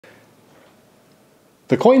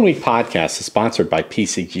The CoinWeek podcast is sponsored by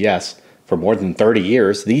PCGS. For more than 30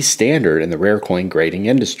 years, the standard in the rare coin grading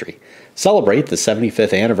industry. Celebrate the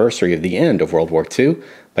 75th anniversary of the end of World War II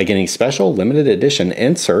by getting special limited edition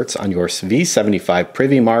inserts on your V75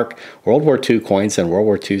 Privy Mark, World War II coins, and World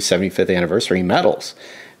War II 75th anniversary medals.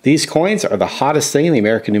 These coins are the hottest thing in the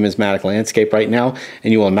American numismatic landscape right now,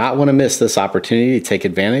 and you will not want to miss this opportunity to take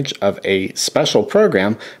advantage of a special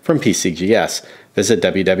program from PCGS. Visit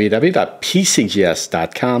www.pcgs.com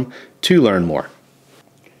to learn more.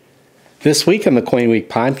 This week on the CoinWeek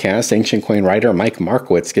podcast, ancient coin writer Mike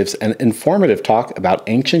Markowitz gives an informative talk about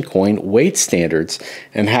ancient coin weight standards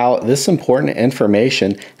and how this important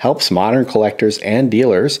information helps modern collectors and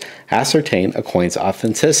dealers ascertain a coin's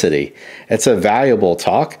authenticity. It's a valuable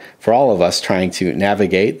talk for all of us trying to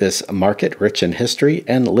navigate this market rich in history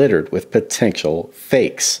and littered with potential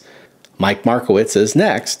fakes. Mike Markowitz is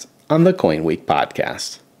next on the CoinWeek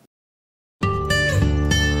podcast.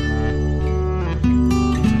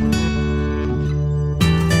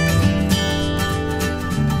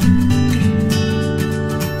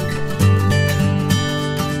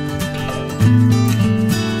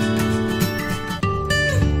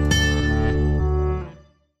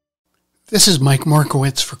 This is Mike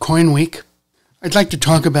Markowitz for CoinWeek. I'd like to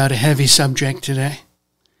talk about a heavy subject today,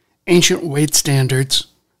 ancient weight standards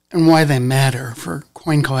and why they matter for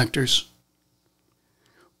coin collectors.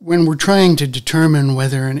 When we're trying to determine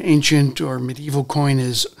whether an ancient or medieval coin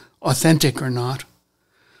is authentic or not,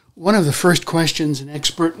 one of the first questions an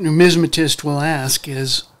expert numismatist will ask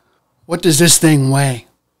is, what does this thing weigh?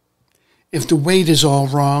 If the weight is all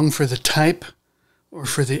wrong for the type or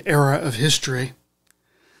for the era of history,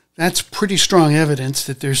 that's pretty strong evidence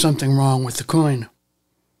that there's something wrong with the coin.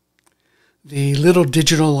 The little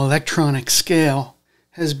digital electronic scale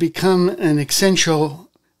has become an essential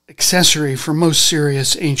accessory for most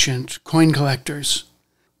serious ancient coin collectors.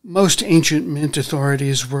 Most ancient mint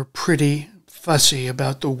authorities were pretty fussy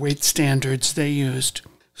about the weight standards they used,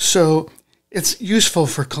 so it's useful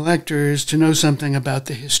for collectors to know something about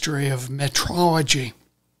the history of metrology,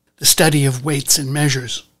 the study of weights and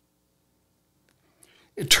measures.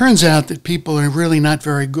 It turns out that people are really not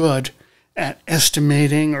very good at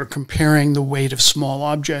estimating or comparing the weight of small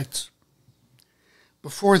objects.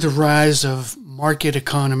 Before the rise of market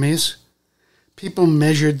economies, people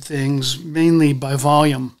measured things mainly by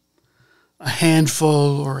volume. A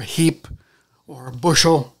handful or a heap or a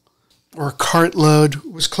bushel or a cartload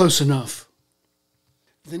was close enough.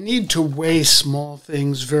 The need to weigh small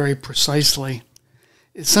things very precisely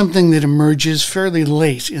is something that emerges fairly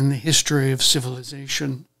late in the history of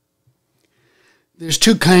civilization. There's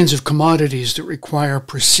two kinds of commodities that require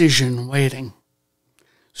precision weighting: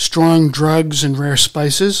 strong drugs and rare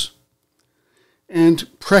spices, and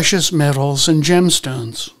precious metals and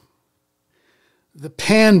gemstones. The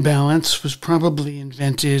pan balance was probably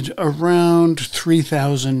invented around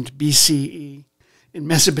 3000 BCE in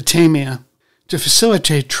Mesopotamia to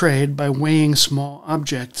facilitate trade by weighing small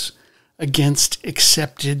objects against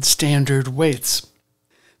accepted standard weights.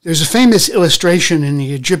 There's a famous illustration in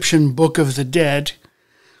the Egyptian Book of the Dead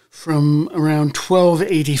from around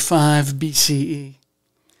 1285 BCE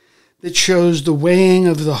that shows the weighing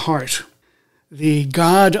of the heart. The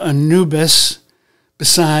god Anubis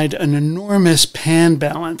beside an enormous pan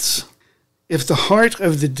balance. If the heart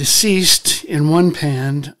of the deceased in one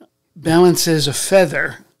pan balances a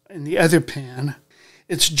feather in the other pan,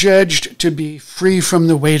 it's judged to be free from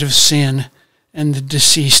the weight of sin, and the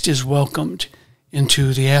deceased is welcomed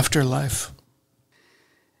into the afterlife.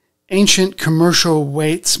 Ancient commercial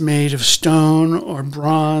weights made of stone or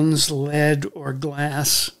bronze, lead, or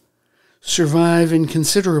glass survive in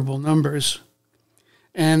considerable numbers,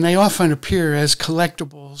 and they often appear as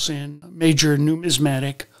collectibles in major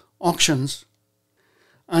numismatic auctions.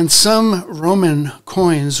 On some Roman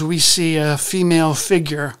coins, we see a female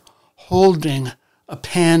figure holding a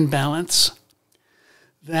pan balance.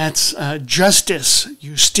 That's justice,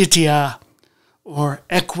 justitia, or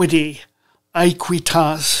equity,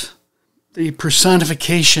 aequitas, the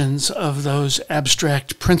personifications of those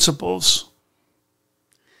abstract principles.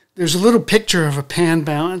 There's a little picture of a pan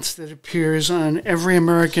balance that appears on every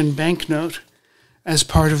American banknote as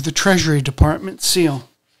part of the Treasury Department seal.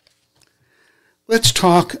 Let's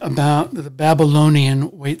talk about the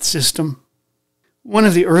Babylonian weight system. One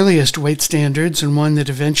of the earliest weight standards, and one that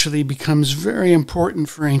eventually becomes very important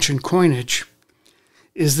for ancient coinage,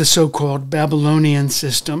 is the so-called Babylonian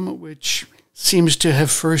system, which seems to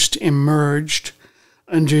have first emerged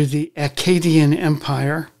under the Akkadian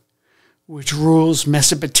Empire, which rules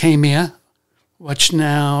Mesopotamia, what's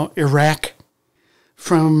now Iraq,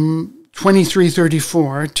 from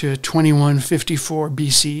 2334 to 2154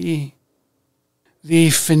 BCE. The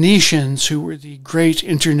Phoenicians, who were the great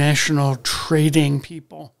international trading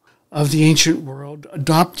people of the ancient world,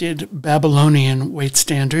 adopted Babylonian weight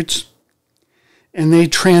standards, and they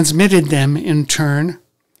transmitted them in turn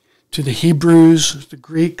to the Hebrews, the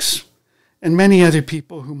Greeks, and many other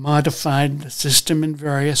people who modified the system in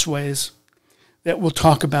various ways that we'll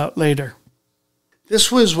talk about later.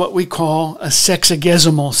 This was what we call a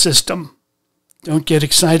sexagesimal system. Don't get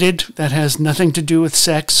excited, that has nothing to do with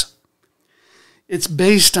sex. It's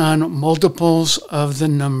based on multiples of the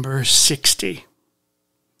number 60.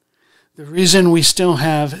 The reason we still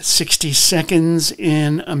have 60 seconds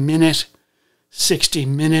in a minute, 60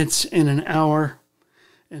 minutes in an hour,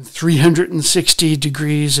 and 360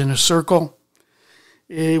 degrees in a circle,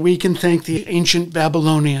 we can thank the ancient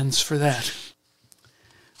Babylonians for that.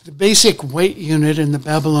 The basic weight unit in the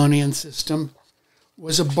Babylonian system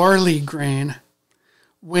was a barley grain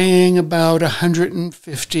weighing about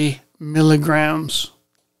 150 milligrams.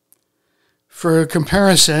 For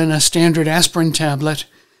comparison, a standard aspirin tablet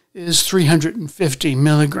is 350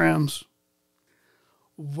 milligrams.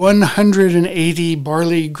 180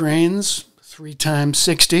 barley grains, 3 times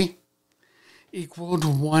 60,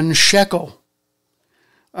 equaled 1 shekel,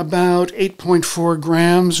 about 8.4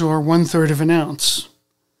 grams or 1/3 of an ounce.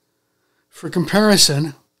 For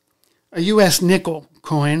comparison, a U.S. nickel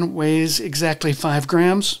coin weighs exactly 5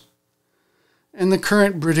 grams, and the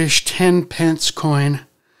current British 10 pence coin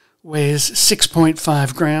weighs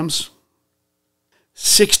 6.5 grams.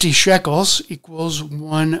 60 shekels equals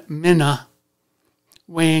 1 mina,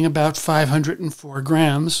 weighing about 504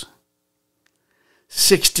 grams.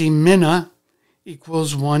 60 mina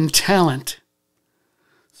equals 1 talent,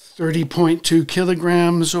 30.2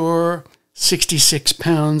 kilograms or 66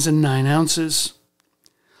 pounds and 9 ounces.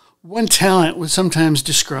 1 talent was sometimes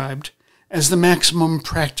described as the maximum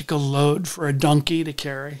practical load for a donkey to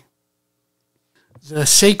carry. The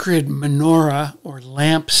sacred menorah or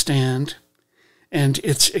lamp stand and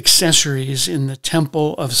its accessories in the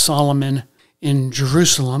Temple of Solomon in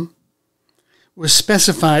Jerusalem was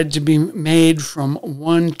specified to be made from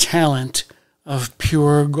 1 talent of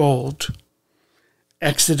pure gold.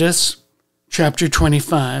 Exodus chapter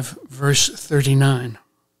 25, verse 39.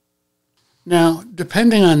 Now,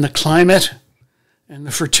 depending on the climate and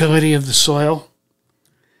the fertility of the soil,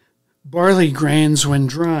 barley grains, when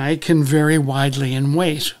dry, can vary widely in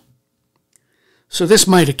weight. So this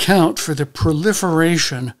might account for the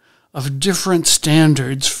proliferation of different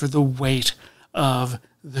standards for the weight of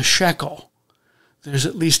the shekel. There's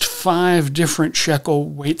at least 5 different shekel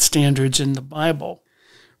weight standards in the Bible,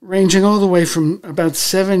 ranging all the way from about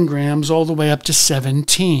 7 grams all the way up to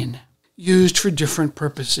 17, used for different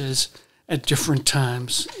purposes at different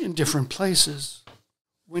times in different places.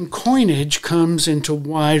 When coinage comes into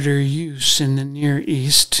wider use in the Near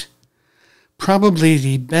East, probably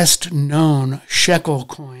the best known shekel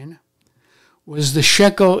coin was the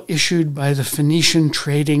shekel issued by the Phoenician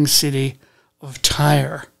trading city of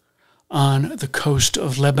Tyre on the coast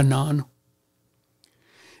of Lebanon.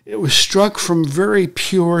 It was struck from very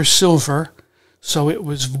pure silver, so it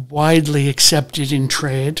was widely accepted in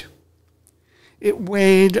trade. It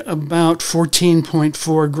weighed about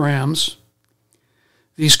 14.4 grams.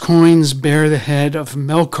 These coins bear the head of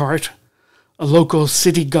Melkart, a local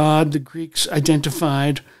city god the Greeks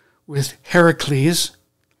identified with Heracles.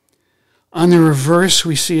 On the reverse,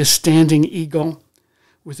 we see a standing eagle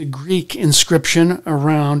with a Greek inscription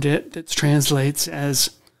around it that translates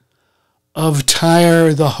as "Of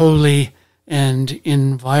Tyre the Holy and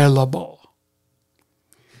Inviolable."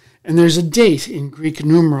 And there's a date in Greek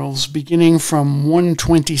numerals beginning from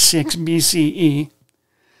 126 BCE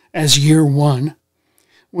as year 1,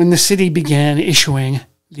 when the city began issuing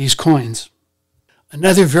these coins.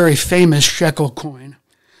 Another very famous shekel coin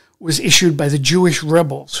was issued by the Jewish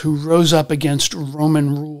rebels who rose up against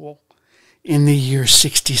Roman rule in the year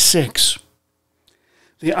 66.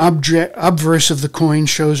 The obverse of the coin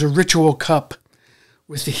shows a ritual cup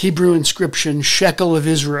with the Hebrew inscription "Shekel of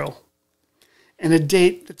Israel," and a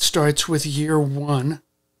date that starts with year 1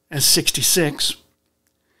 as 66.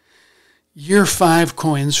 Year 5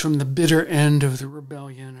 coins from the bitter end of the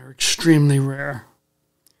rebellion are extremely rare.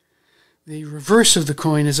 The reverse of the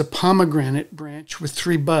coin is a pomegranate branch with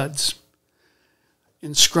 3 buds.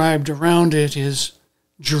 Inscribed around it is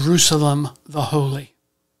 "Jerusalem the Holy."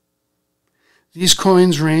 These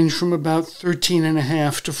coins range from about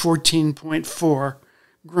 13.5 to 14.4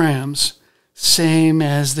 grams, same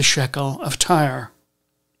as the shekel of Tyre.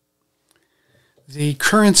 The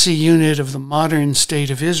currency unit of the modern state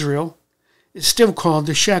of Israel is still called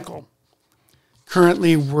the shekel.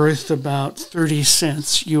 currently worth about 30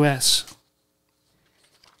 cents US.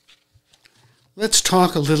 Let's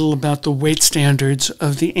talk a little about the weight standards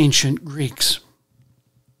of the ancient Greeks.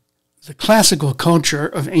 The classical culture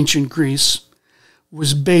of ancient Greece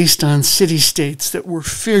was based on city-states that were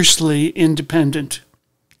fiercely independent.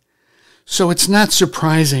 So it's not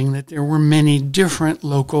surprising that there were many different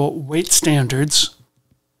local weight standards.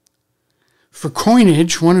 For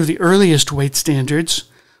coinage, one of the earliest weight standards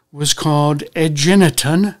was called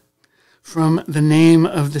Aegineton, from the name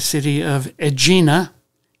of the city of Aegina,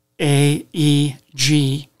 A-E-G-I-N-A,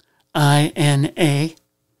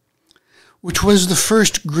 which was the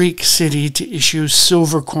first Greek city to issue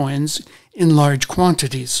silver coins in large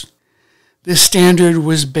quantities. This standard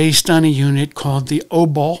was based on a unit called the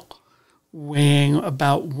obol, weighing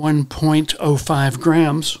about 1.05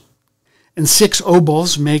 grams, and 6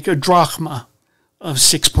 obols make a drachma of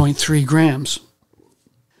 6.3 grams.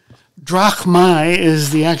 Drachmae is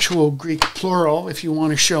the actual Greek plural if you want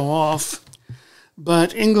to show off,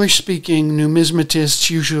 but English-speaking numismatists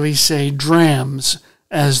usually say drams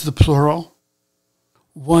as the plural.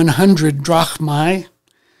 100 drachmae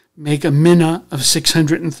make a mina of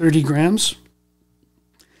 630 grams.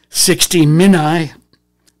 60 minae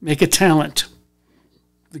make a talent.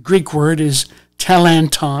 The Greek word is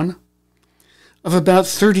talanton, of about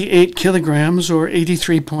 38 kilograms or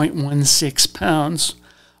 83.16 pounds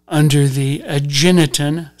under the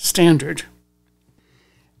Aegineton standard.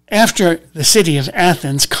 After the city of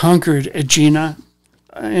Athens conquered Aegina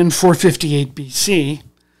in 458 BC,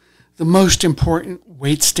 the most important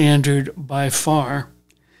weight standard by far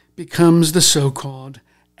becomes the so-called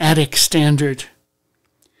Attic standard.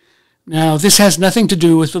 Now, this has nothing to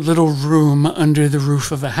do with the little room under the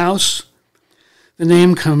roof of a house. The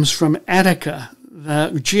name comes from Attica,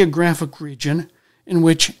 the geographic region in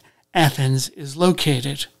which Athens is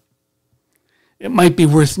located. It might be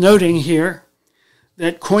worth noting here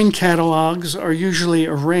that coin catalogs are usually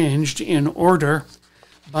arranged in order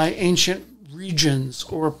by ancient regions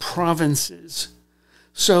or provinces.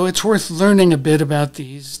 So it's worth learning a bit about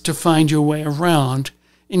these to find your way around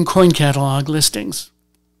in coin catalog listings.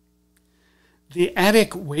 The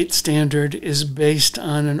Attic weight standard is based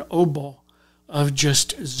on an obol of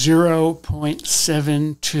just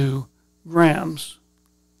 0.72 grams.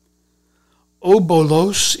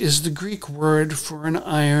 Obolos is the Greek word for an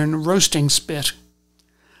iron roasting spit,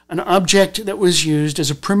 an object that was used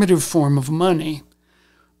as a primitive form of money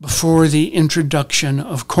before the introduction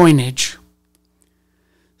of coinage.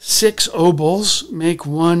 6 obols make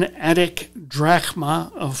 1 Attic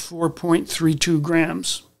drachma of 4.32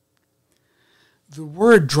 grams. The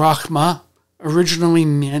word drachma originally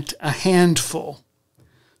meant a handful.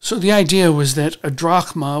 So the idea was that a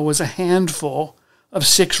drachma was a handful of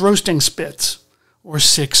 6 roasting spits, or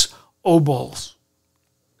 6 obols.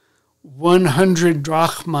 100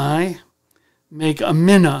 drachmae make a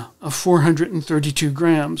mina of 432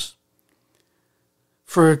 grams.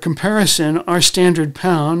 For comparison, our standard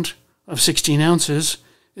pound of 16 ounces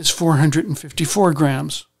is 454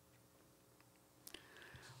 grams.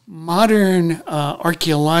 Modern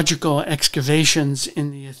archaeological excavations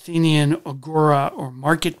in the Athenian agora or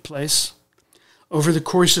marketplace over the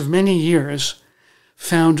course of many years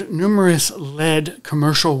found numerous lead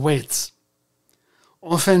commercial weights,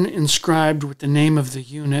 often inscribed with the name of the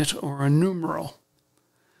unit or a numeral.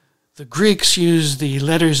 The Greeks used the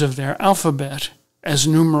letters of their alphabet as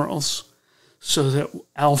numerals, so that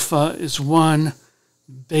alpha is 1,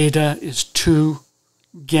 beta is 2,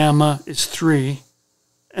 gamma is 3,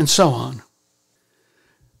 and so on.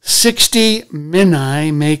 60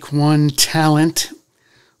 minae make 1 talent,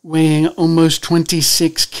 weighing almost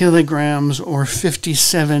 26 kilograms or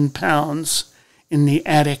 57 pounds in the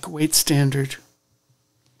Attic weight standard.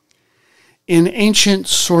 In ancient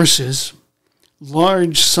sources,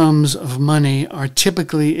 large sums of money are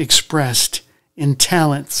typically expressed in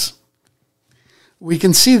talents. We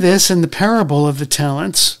can see this in the parable of the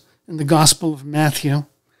talents in the Gospel of Matthew,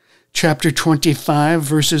 chapter 25,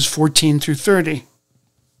 verses 14 through 30.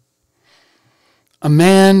 A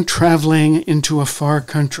man traveling into a far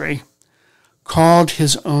country called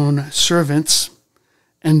his own servants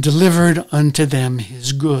and delivered unto them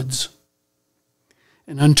his goods.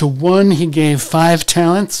 And unto one he gave 5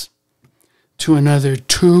 talents, to another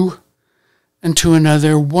 2, and to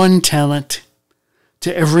another 1 talent,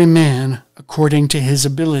 to every man according to his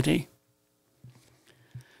ability.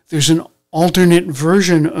 There's an alternate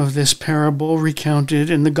version of this parable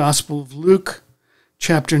recounted in the Gospel of Luke,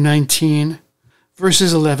 chapter 19,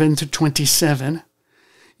 verses 11 to 27,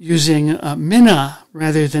 using mina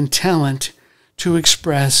rather than talent to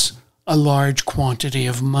express a large quantity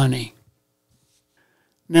of money.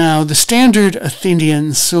 Now, the standard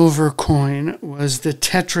Athenian silver coin was the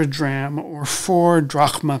tetradrachm, or 4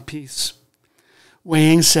 drachma piece,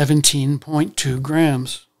 weighing 17.2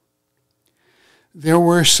 grams. There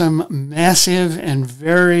were some massive and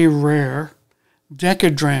very rare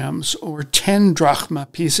decadrachms, or 10 drachma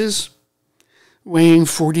pieces, weighing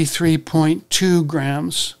 43.2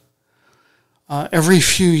 grams. Every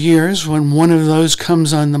few years, when one of those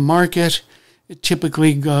comes on the market, it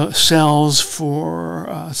typically sells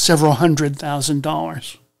for several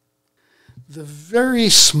 $100,000. The very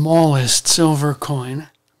smallest silver coin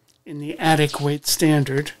in the Attic weight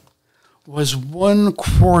standard was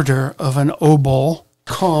 1/4 of an obol,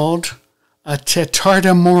 called a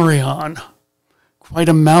tetrartamorion. Quite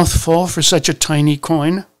a mouthful for such a tiny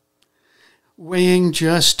coin, weighing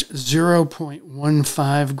just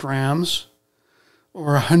 0.15 grams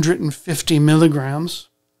or 150 milligrams.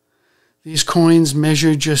 These coins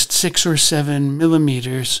measure just 6 or 7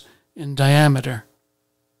 millimeters in diameter.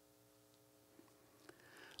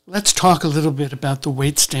 Let's talk a little bit about the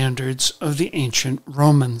weight standards of the ancient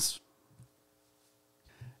Romans.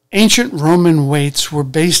 Ancient Roman weights were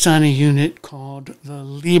based on a unit called the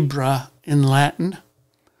libra in Latin,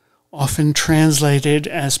 often translated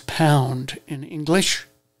as pound in English.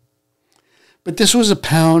 But this was a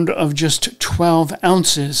pound of just 12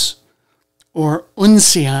 ounces, or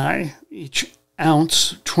unciae, each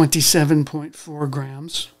ounce 27.4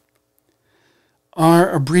 grams.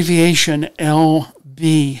 Our abbreviation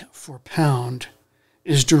LB for pound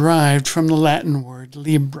is derived from the Latin word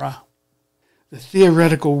libra. The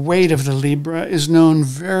theoretical weight of the libra is known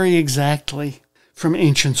very exactly from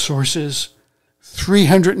ancient sources,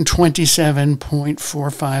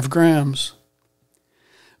 327.45 grams.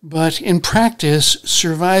 But in practice,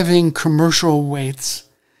 surviving commercial weights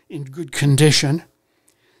in good condition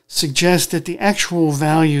suggest that the actual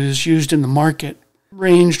values used in the market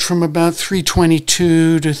ranged from about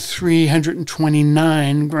 322 to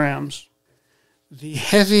 329 grams. The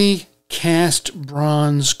heavy cast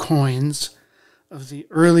bronze coins of the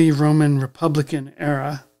early Roman Republican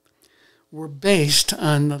era were based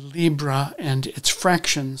on the libra and its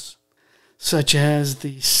fractions, such as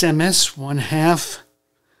the semis, 1/2,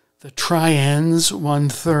 the triens,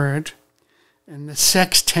 1/3, and the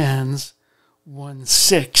sextans,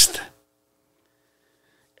 1/6.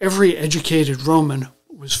 Every educated Roman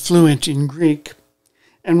was fluent in Greek,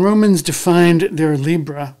 and Romans defined their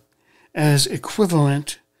libra as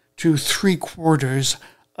equivalent to 3/4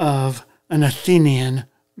 of an Athenian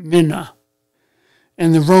mina.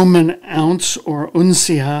 And the Roman ounce, or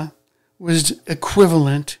uncia, was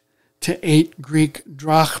equivalent to 8 Greek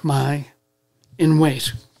drachmae in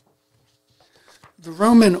weight. The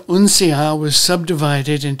Roman uncia was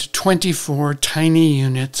subdivided into 24 tiny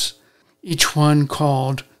units, each one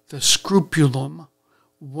called the scrupulum,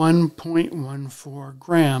 1.14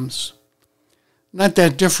 grams. Not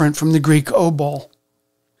that different from the Greek obol.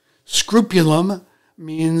 Scrupulum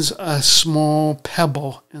means a small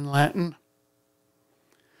pebble in Latin.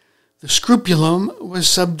 The scrupulum was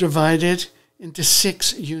subdivided into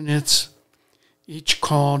 6 units, each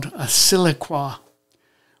called a siliqua,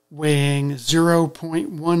 weighing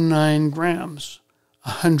 0.19 grams,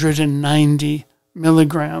 190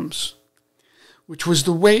 milligrams, which was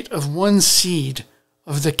the weight of 1 seed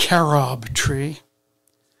of the carob tree.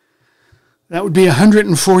 That would be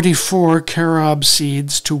 144 carob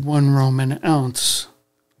seeds to 1 Roman ounce.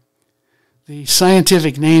 The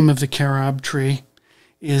scientific name of the carob tree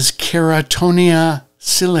is Caratonia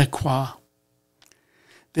siliqua.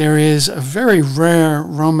 There is a very rare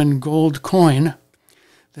Roman gold coin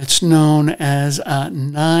that's known as a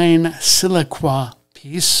 9 siliqua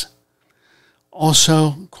piece,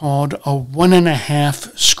 also called a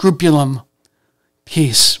 1.5 scrupulum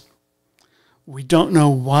piece. We don't know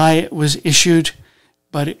why it was issued,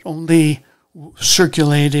 but it only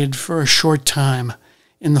circulated for a short time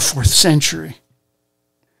in the 4th century.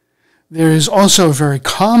 There is also a very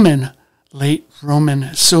common late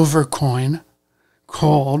Roman silver coin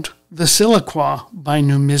called the siliqua by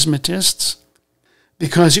numismatists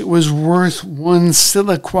because it was worth 1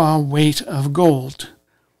 siliqua weight of gold.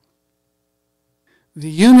 The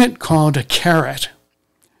unit called a carat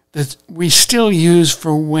that we still use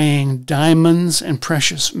for weighing diamonds and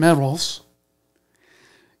precious metals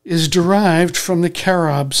is derived from the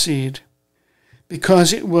carob seed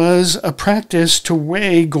because it was a practice to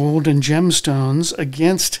weigh gold and gemstones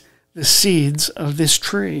against the seeds of this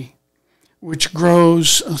tree, which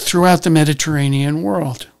grows throughout the Mediterranean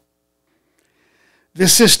world.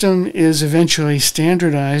 This system is eventually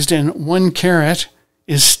standardized, and 1 carat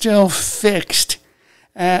is still fixed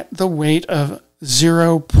at the weight of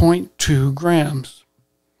 0.2 grams.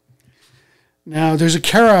 Now, there's a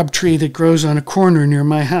carob tree that grows on a corner near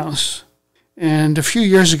my house. And a few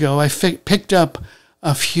years ago, I picked up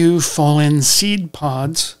a few fallen seed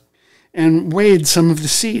pods and weighed some of the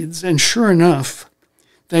seeds. And sure enough,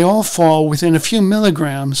 they all fall within a few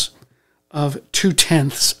milligrams of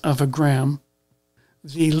 0.2 of a gram.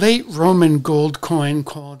 The late Roman gold coin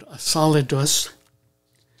called a solidus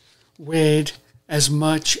weighed as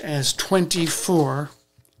much as 24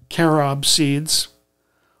 carob seeds,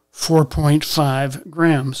 4.5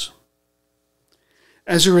 grams.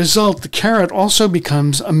 As a result, the carat also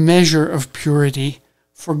becomes a measure of purity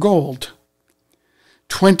for gold.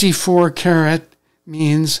 24 carat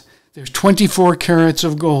means there's 24 carats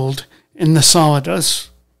of gold in the solidus.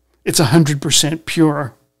 It's 100%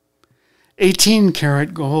 pure. 18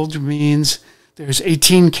 karat gold means there's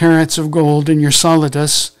 18 carats of gold in your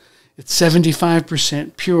solidus. It's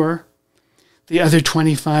 75% pure. The other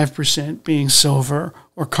 25% being silver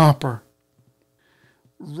or copper.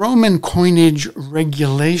 Roman coinage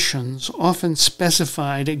regulations often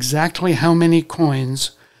specified exactly how many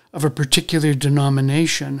coins of a particular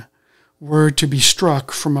denomination were to be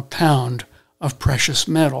struck from a pound of precious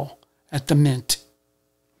metal at the mint.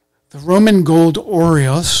 The Roman gold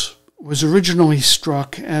aureus was originally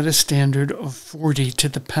struck at a standard of 40 to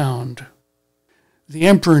the pound. The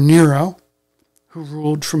Emperor Nero, who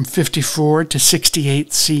ruled from 54 to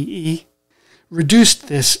 68 CE, reduced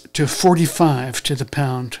this to 45 to the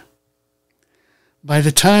pound. By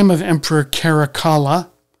the time of Emperor Caracalla,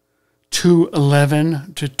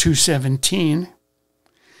 211 to 217,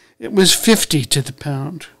 it was 50 to the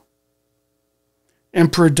pound.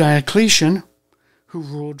 Emperor Diocletian, who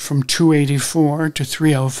ruled from 284 to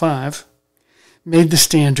 305, made the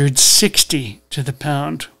standard 60 to the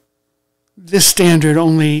pound. This standard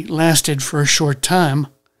only lasted for a short time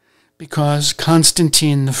because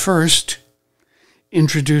Constantine I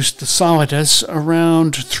introduced the solidus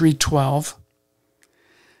around 312,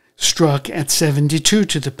 struck at 72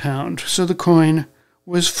 to the pound, so the coin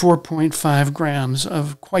was 4.5 grams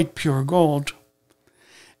of quite pure gold.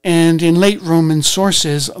 And in late Roman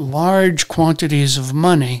sources, large quantities of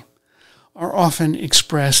money are often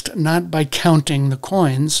expressed not by counting the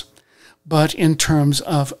coins, but in terms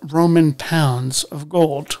of Roman pounds of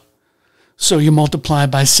gold. So you multiply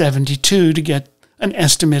by 72 to get an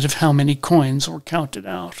estimate of how many coins were counted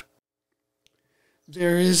out.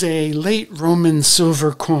 There is a late Roman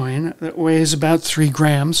silver coin that weighs about 3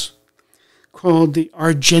 grams called the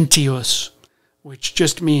argentius, which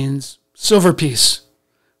just means silver piece,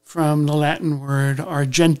 from the Latin word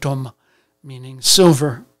argentum, meaning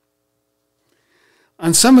silver.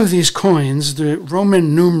 On some of these coins, the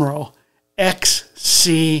Roman numeral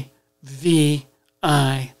XCVI,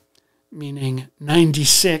 meaning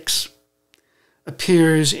 96,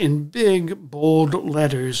 appears in big, bold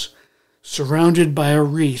letters surrounded by a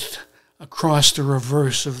wreath across the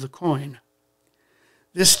reverse of the coin.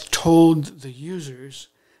 This told the users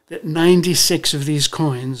that 96 of these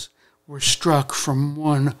coins were struck from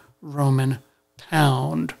 1 Roman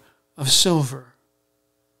pound of silver.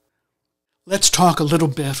 Let's talk a little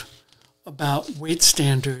bit about weight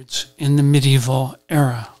standards in the medieval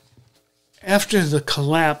era. After the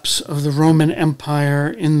collapse of the Roman Empire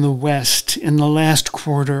in the West in the last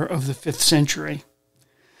quarter of the 5th century,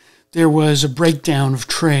 there was a breakdown of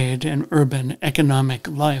trade and urban economic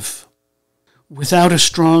life. Without a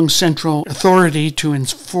strong central authority to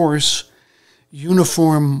enforce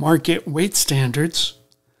uniform market weight standards,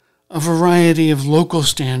 a variety of local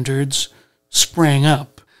standards sprang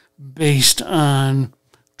up based on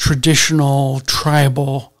traditional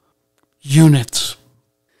tribal units.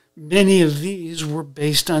 Many of these were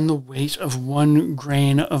based on the weight of 1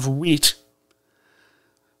 grain of wheat,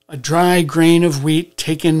 a dry grain of wheat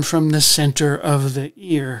taken from the center of the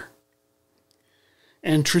ear.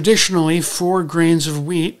 And traditionally, 4 grains of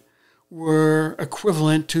wheat were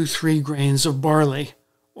equivalent to 3 grains of barley,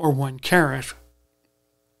 or 1 carat.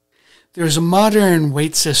 There's a modern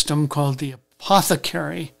weight system called the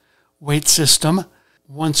apothecary weight system,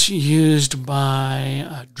 once used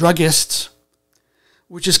by druggists,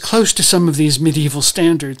 which is close to some of these medieval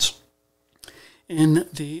standards. In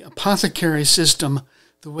the apothecary system,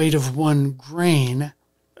 the weight of 1 grain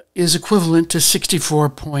is equivalent to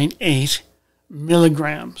 64.8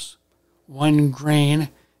 milligrams. 1 grain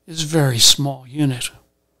is a very small unit.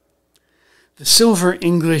 The silver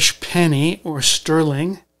English penny, or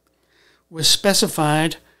sterling, was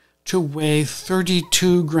specified to weigh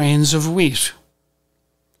 32 grains of wheat.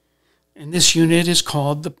 And this unit is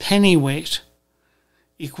called the penny weight,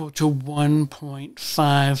 equal to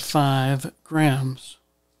 1.55 grams.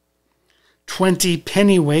 20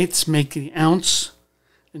 pennyweights make the ounce,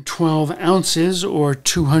 and 12 ounces, or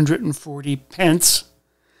 240 pence,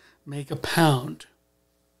 make a pound.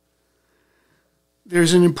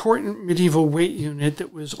 There's an important medieval weight unit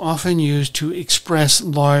that was often used to express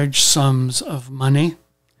large sums of money,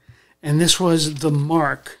 and this was the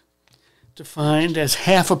mark, defined as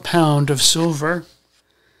half a pound of silver,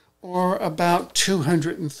 or about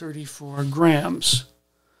 234 grams,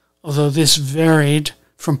 although this varied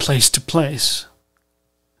from place to place.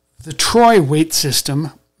 The troy weight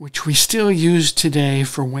system, which we still use today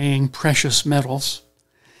for weighing precious metals,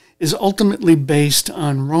 is ultimately based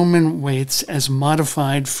on Roman weights as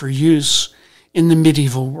modified for use in the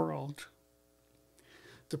medieval world.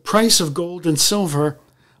 The price of gold and silver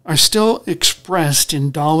are still expressed in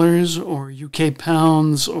dollars or UK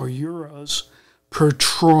pounds or euros per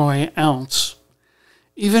troy ounce,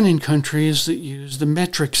 even in countries that use the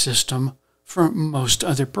metric system for most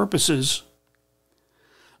other purposes.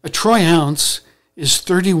 A troy ounce is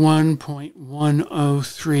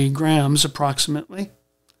 31.103 grams approximately,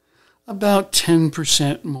 about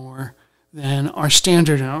 10% more than our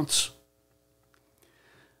standard ounce.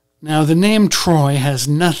 Now, the name Troy has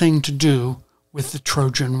nothing to do with the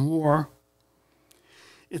Trojan War.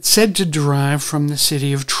 It's said to derive from the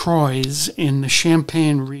city of Troyes in the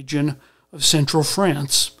Champagne region of central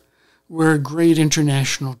France, where a great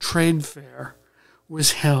international trade fair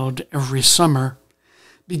was held every summer,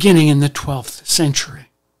 beginning in the 12th century.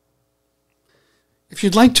 If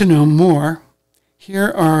you'd like to know more, here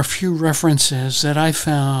are a few references that I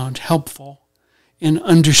found helpful in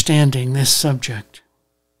understanding this subject.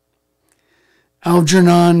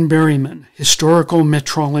 Algernon Berryman, Historical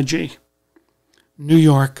Metrology, New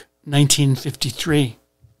York, 1953.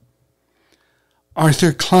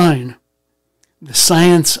 Arthur Klein, The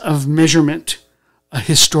Science of Measurement, A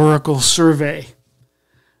Historical Survey,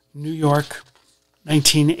 New York,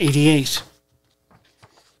 1988.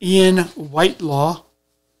 Ian Whitelaw,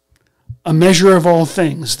 A Measure of All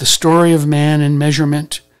Things, The Story of Man and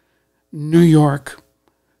Measurement, New York,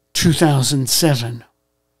 2007.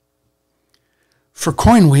 For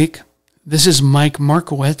CoinWeek, this is Mike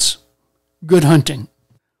Markowitz. Good hunting.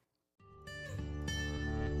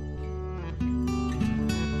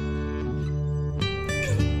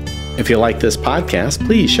 If you like this podcast,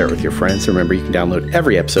 please share it with your friends. Remember, you can download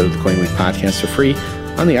every episode of the CoinWeek podcast for free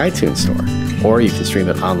on the iTunes Store, or you can stream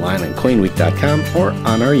it online on CoinWeek.com or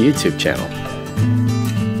on our YouTube channel.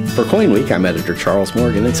 For CoinWeek, I'm editor Charles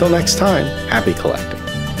Morgan. Until next time, happy collecting.